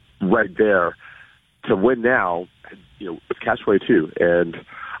 just right there to win now, it's catch-22. And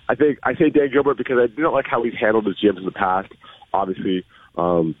I say Dan Gilbert because I don't like how he's handled his GMs in the past, obviously,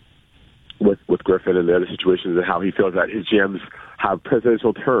 with Griffin and the other situations, and how he feels that his GMs have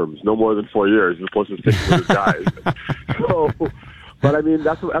presidential terms, no more than 4 years, as opposed to sticking with his guys. But I mean,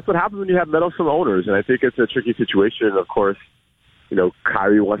 that's what happens when you have meddlesome owners, and I think it's a tricky situation. Of course,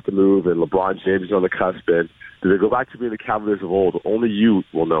 Kyrie wants to move, and LeBron James is on the cusp. And do they go back to being the Cavaliers of old? Only you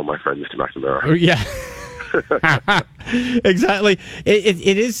will know, my friend, Mr. McNamara. Yeah. Exactly.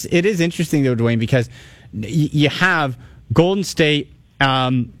 It is interesting though, Dwayne, because you have Golden State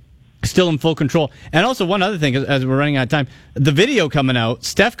still in full control, and also one other thing as we're running out of time, the video coming out,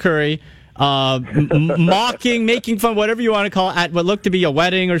 Steph Curry mocking, making fun, whatever you want to call it, at what looked to be a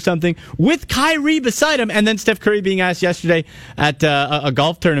wedding or something, with Kyrie beside him, and then Steph Curry being asked yesterday at a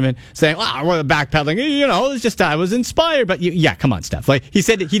golf tournament, saying, we're backpedaling, it's just, I was inspired, but come on, Steph. Like, he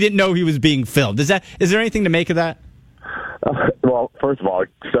said he didn't know he was being filmed. Is there anything to make of that? Well, first of all,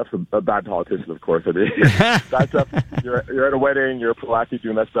 Steph's a bad politician, of course. I mean, that stuff, you're at a wedding, you're a pro athlete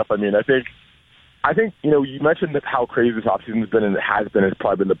doing that stuff. I mean, I think you mentioned that how crazy this offseason has been, and it has been. It's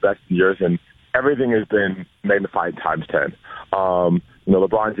probably been the best in years, and everything has been magnified times 10.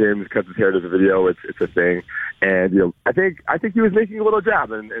 LeBron James cuts his hair, does a video. It's a thing, and I think he was making a little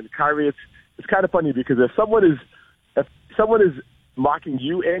jab, and Kyrie. It's kind of funny because if someone is mocking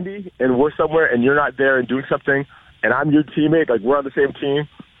you, Andy, and we're somewhere and you're not there and doing something, and I'm your teammate, like we're on the same team,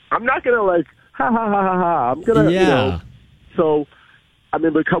 I'm not gonna like ha ha ha ha ha. I'm gonna So. I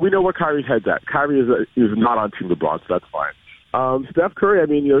mean, but we know where Kyrie's head's at. Kyrie is not on Team LeBron, so that's fine. Steph Curry, I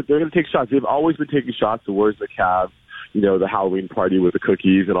mean, they're going to take shots. They've always been taking shots. So where's the Cavs? The Halloween party with the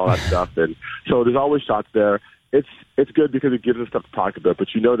cookies and all that stuff. And so there's always shots there. It's good because it gives us stuff to talk about. But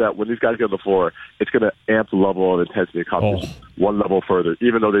that when these guys get on the floor, it's going to amp the level of intensity of competition one level further,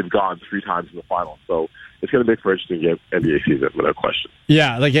 even though they've gone 3 times in the finals. So it's going to make for an interesting NBA season, without question.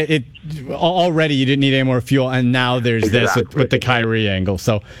 Yeah, like it already you didn't need any more fuel, and now there's this with the Kyrie angle.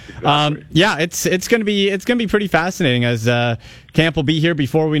 So, it's going to be pretty fascinating as camp will be here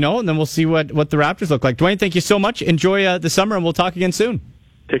before we know it, and then we'll see what the Raptors look like. Dwayne, thank you so much. Enjoy the summer, and we'll talk again soon.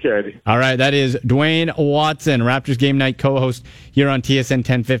 Take care, Eddie. All right, that is Dwayne Watson, Raptors Game Night co-host here on TSN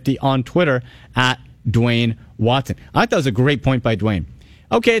 1050, on Twitter at Dwayne Watson. I thought that was a great point by Dwayne.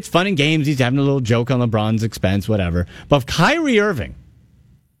 Okay, it's fun and games. He's having a little joke on LeBron's expense, whatever. But if Kyrie Irving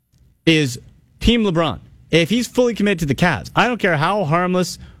is Team LeBron, if he's fully committed to the Cavs, I don't care how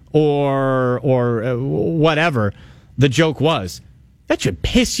harmless or whatever the joke was, that should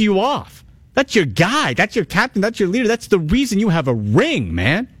piss you off. That's your guy. That's your captain. That's your leader. That's the reason you have a ring,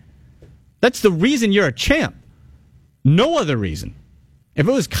 man. That's the reason you're a champ. No other reason. If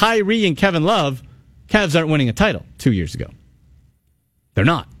it was Kyrie and Kevin Love, Cavs aren't winning a title 2 years ago. They're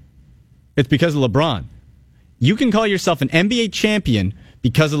not. It's because of LeBron. You can call yourself an NBA champion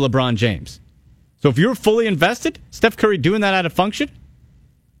because of LeBron James. So if you're fully invested, Steph Curry doing that out of function,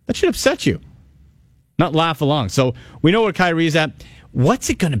 that should upset you, not laugh along. So we know where Kyrie's at. What's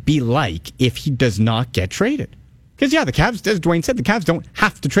it going to be like if he does not get traded? Because, the Cavs, as Dwayne said, the Cavs don't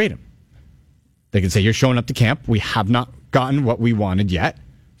have to trade him. They can say, you're showing up to camp. We have not gotten what we wanted yet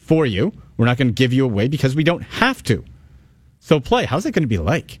for you. We're not going to give you away because we don't have to. So play. How's it going to be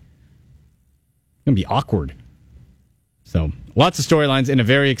like? It's going to be awkward. So lots of storylines in a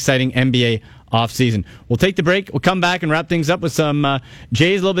very exciting NBA offseason. We'll take the break. We'll come back and wrap things up with some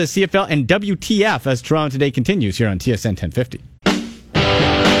Jays, a little bit of CFL, and WTF as Toronto Today continues here on TSN 1050.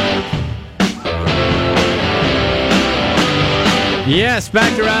 Yes,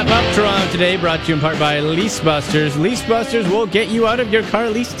 back to wrap up Toronto Today, brought to you in part by Lease Busters. Lease Busters will get you out of your car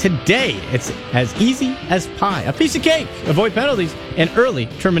lease today. It's as easy as pie. A piece of cake. Avoid penalties and early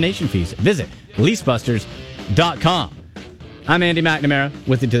termination fees. Visit leasebusters.com. I'm Andy McNamara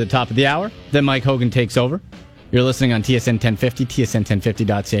with you to the top of the hour. Then Mike Hogan takes over. You're listening on TSN 1050,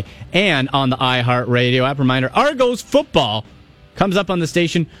 tsn1050.ca, and on the iHeartRadio app. Reminder, Argos football comes up on the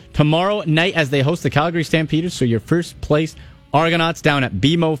station tomorrow night as they host the Calgary Stampeders. So your first place Argonauts down at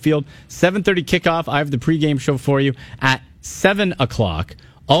BMO Field, 7:30 kickoff. I have the pregame show for you at 7 o'clock.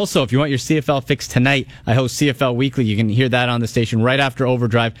 Also, if you want your CFL fix tonight, I host CFL Weekly. You can hear that on the station right after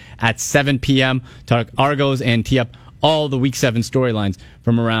Overdrive at 7 p.m. Talk Argos and tee up all the Week 7 storylines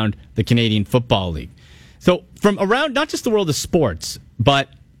from around the Canadian Football League. So from around not just the world of sports, but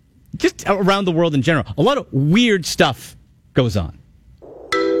just around the world in general, a lot of weird stuff goes on.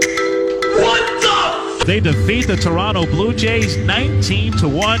 What the They defeat the Toronto Blue Jays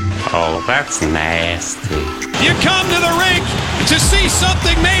 19-1. Oh, that's nasty. You come to the rink to see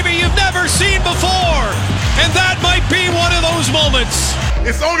something maybe you've never seen before, and that might be one of those moments.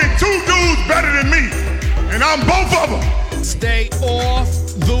 It's only two dudes better than me, and I'm both of them. Stay off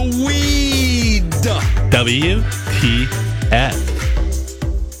the weed. WTF.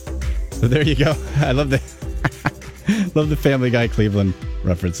 So there you go. I love the Family Guy Cleveland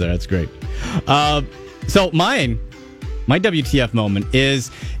reference there. That's great. So my WTF moment is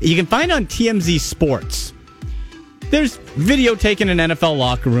you can find on TMZ Sports. There's video taken in NFL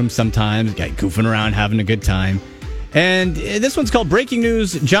locker rooms sometimes, guy goofing around, having a good time. And this one's called Breaking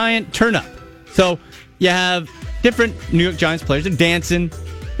News Giant Turn Up. So you have different New York Giants players. They're dancing.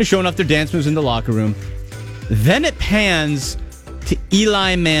 They're showing off their dance moves in the locker room. Then it pans to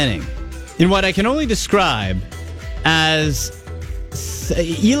Eli Manning in what I can only describe as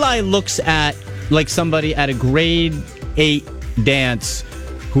Eli looks at like somebody at a grade 8 dance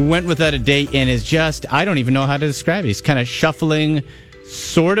who went without a date and is just, I don't even know how to describe it. He's kind of shuffling,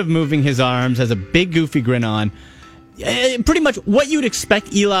 sort of moving his arms, has a big goofy grin on. Pretty much what you'd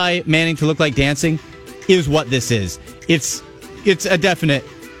expect Eli Manning to look like dancing is what this is. It's a definite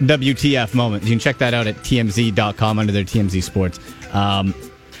WTF moment. You can check that out at TMZ.com under their TMZ Sports.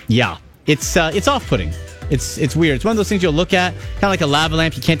 Yeah, it's off-putting. It's weird. It's one of those things you'll look at, kind of like a lava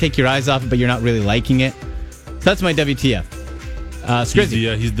lamp. You can't take your eyes off it, but you're not really liking it. So that's my WTF.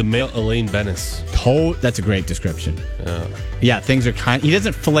 He's the male Elaine Bennis. That's a great description. Yeah, things are he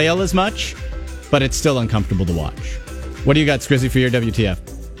doesn't flail as much, but it's still uncomfortable to watch. What do you got, Scrizzy, for your WTF?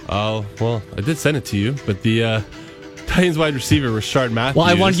 Oh, well, I did send it to you, but the Titans wide receiver, Rashard Matthews. Well,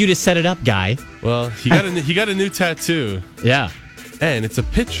 I wanted you to set it up, guy. Well, he got a new tattoo. Yeah. And it's a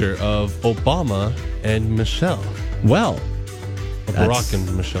picture of Obama and Michelle. Well, Barack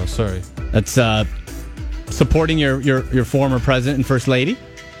and Michelle, sorry. That's supporting your former president and first lady.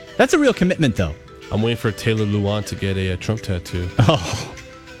 That's a real commitment, though. I'm waiting for Taylor Lewan to get a Trump tattoo. Oh.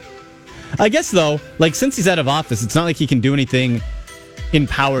 I guess, though, like, since he's out of office, it's not like he can do anything in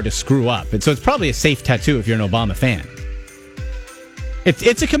power to screw up. So it's probably a safe tattoo if you're an Obama fan.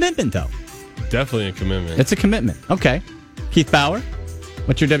 It's a commitment, though. Definitely a commitment. It's a commitment. Okay. Keith Bauer,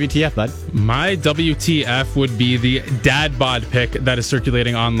 what's your WTF, bud? My WTF would be the dad bod pic that is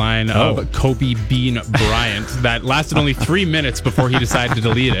circulating online of Kobe Bean Bryant that lasted only 3 minutes before he decided to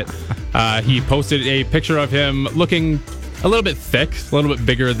delete it. He posted a picture of him looking a little bit thick, a little bit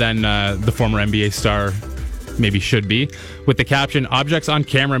bigger than the former NBA star maybe should be, with the caption, "Objects on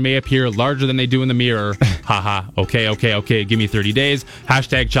camera may appear larger than they do in the mirror. Haha. Okay. Give me 30 days.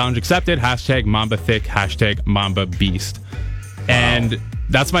 Hashtag challenge accepted. Hashtag Mamba thick. Hashtag Mamba beast." Wow. And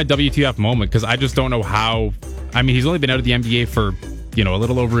that's my WTF moment, because I just don't know how. I mean, he's only been out of the NBA for, a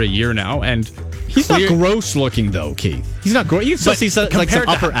little over a year now, and he's not gross looking, though, Keith. He's not gross. You still see some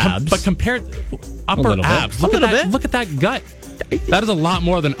upper abs. But compared upper abs, look at that gut. That is a lot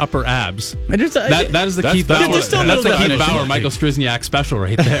more than upper abs. That is the Keith Bauer. That's the Keith Bauer, Michael Struzniak special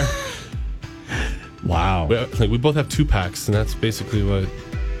right there. Wow. We both have 2-packs, and that's basically what.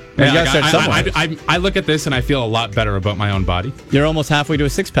 I look at this and I feel a lot better about my own body. You're almost halfway to a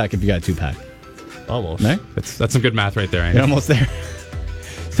 6-pack if you got a 2-pack. Almost. Right? That's some good math right there, Andy. You're almost there.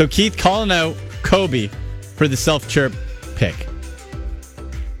 So Keith calling out Kobe for the self-chirp pick.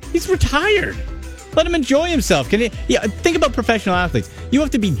 He's retired. Let him enjoy himself. Think about professional athletes. You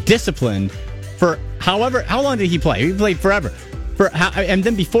have to be disciplined for how long did he play? He played forever. And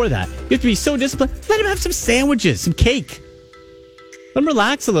then before that, you have to be so disciplined. Let him have some sandwiches, some cake. Let him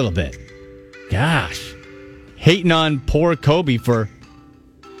relax a little bit. Gosh. Hating on poor Kobe for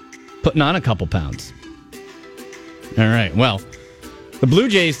putting on a couple pounds. All right. Well, the Blue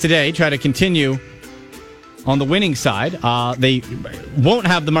Jays today try to continue on the winning side. They won't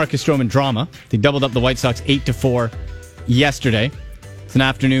have the Marcus Stroman drama. They doubled up the White Sox 8-4 yesterday. It's an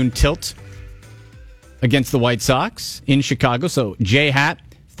afternoon tilt against the White Sox in Chicago. So J-Hat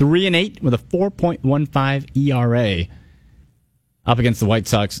 3-8 with a 4.15 ERA up against the White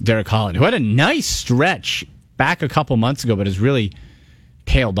Sox. Derek Holland, who had a nice stretch back a couple months ago, but has really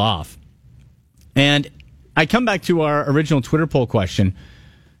tailed off. And I come back to our original Twitter poll question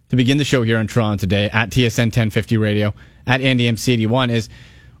to begin the show here on Toronto Today, at TSN 1050 Radio, at AndyMC81, is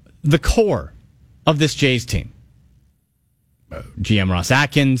the core of this Jays team. GM Ross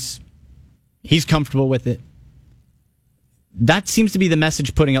Atkins, he's comfortable with it. That seems to be the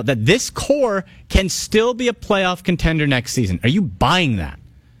message putting out, that this core can still be a playoff contender next season. Are you buying that?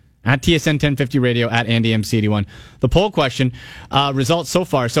 At TSN 1050 Radio, at AndyMC81. The poll question, results so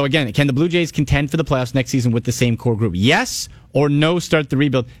far. So again, can the Blue Jays contend for the playoffs next season with the same core group? Yes or no, start the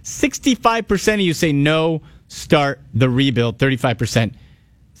rebuild. 65% of you say no, start the rebuild. 35%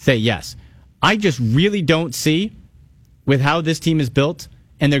 say yes. I just really don't see, with how this team is built,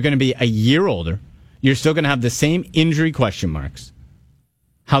 and they're going to be a year older, you're still going to have the same injury question marks,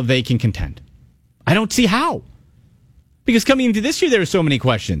 how they can contend. I don't see how. Because coming into this year, there were so many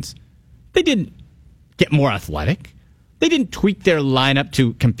questions. They didn't get more athletic. They didn't tweak their lineup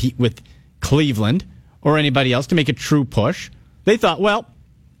to compete with Cleveland or anybody else to make a true push. They thought, well,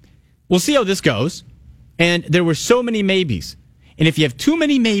 we'll see how this goes. And there were so many maybes. And if you have too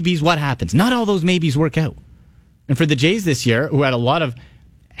many maybes, what happens? Not all those maybes work out. And for the Jays this year, who had a lot of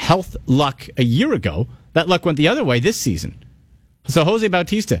health luck a year ago, that luck went the other way this season. So Jose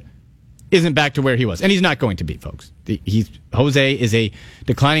Bautista isn't back to where he was. And he's not going to be, folks. Jose is a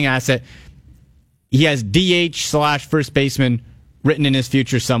declining asset. He has DH/first baseman written in his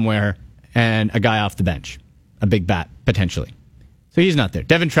future somewhere, and a guy off the bench. A big bat, potentially. So he's not there.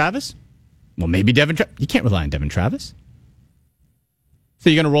 Devin Travis? Well, maybe Devin Travis. You can't rely on Devin Travis. So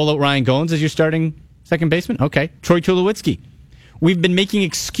you're going to roll out Ryan Goins as your starting second baseman? Okay. Troy Tulowitzki. We've been making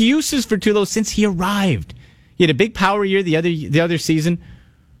excuses for Tulo since he arrived. He had a big power year the other season.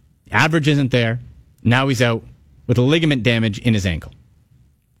 Average isn't there. Now he's out with a ligament damage in his ankle.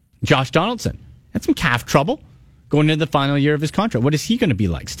 Josh Donaldson had some calf trouble going into the final year of his contract. What is he going to be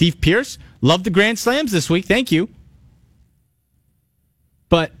like? Steve Pearce, loved the Grand Slams this week. Thank you.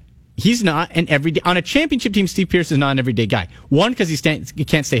 But he's not an everyday... On a championship team, Steve Pearce is not an everyday guy. One, because he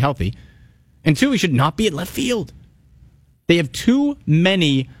can't stay healthy. And two, he should not be at left field. They have too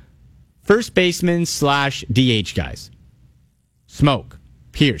many first baseman/DH guys. Smoke,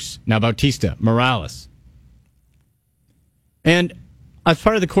 Pearce, now Bautista, Morales. And as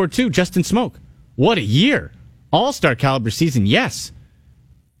part of the core too, Justin Smoke. What a year. All-star caliber season, yes.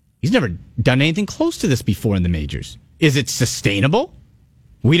 He's never done anything close to this before in the majors. Is it sustainable?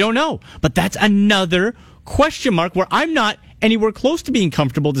 We don't know. But that's another question mark where I'm not anywhere close to being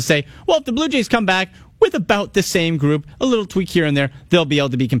comfortable to say, well, if the Blue Jays come back with about the same group, a little tweak here and there, they'll be able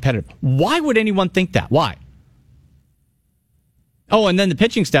to be competitive. Why would anyone think that? Why? Oh, and then the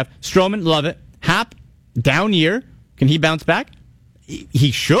pitching staff. Stroman, love it. Happ, down year. Can he bounce back?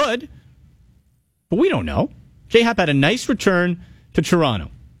 He should. But we don't know. J-Happ had a nice return to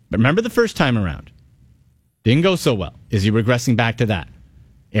Toronto. But remember the first time around. Didn't go so well. Is he regressing back to that?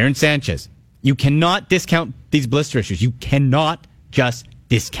 Aaron Sanchez. You cannot discount these blister issues. You cannot just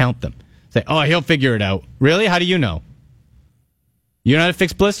discount them. Say, oh, he'll figure it out. Really? How do you know? You know how to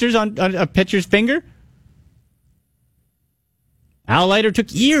fix blisters on a pitcher's finger? Al Leiter took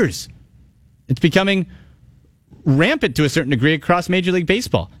years. It's becoming rampant to a certain degree across Major League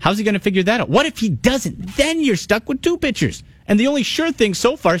Baseball. How's he going to figure that out? What if he doesn't? Then you're stuck with two pitchers. And the only sure thing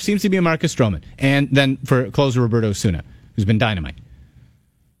so far seems to be Marcus Stroman. And then for closer, Roberto Osuna, who's been dynamite.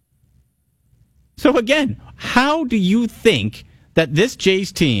 So again, how do you think that this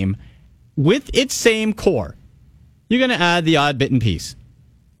Jays team, with its same core, you're going to add the odd bit and piece.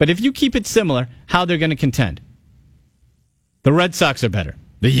 But if you keep it similar, how they're going to contend? The Red Sox are better.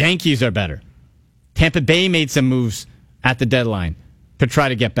 The Yankees are better. Tampa Bay made some moves at the deadline to try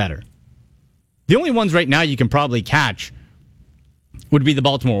to get better. The only ones right now you can probably catch would be the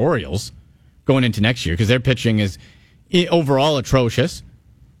Baltimore Orioles going into next year because their pitching is overall atrocious.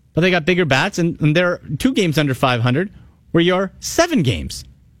 But they got bigger bats, and they're 2 games under 500, where you're 7 games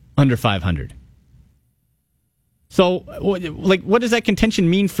under 500. So, what does that contention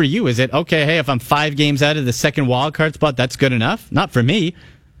mean for you? Is it, okay, hey, if I'm 5 games out of the second wild card spot, that's good enough? Not for me.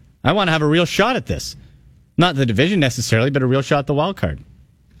 I want to have a real shot at this. Not the division necessarily, but a real shot at the wild card.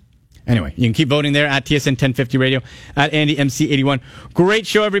 Anyway, you can keep voting there at TSN 1050 Radio, at AndyMC81. Great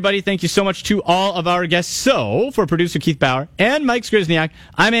show, everybody. Thank you so much to all of our guests. So, for producer Keith Bauer and Mike Skrzniak,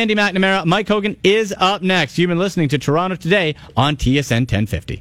 I'm Andy McNamara. Mike Hogan is up next. You've been listening to Toronto Today on TSN 1050.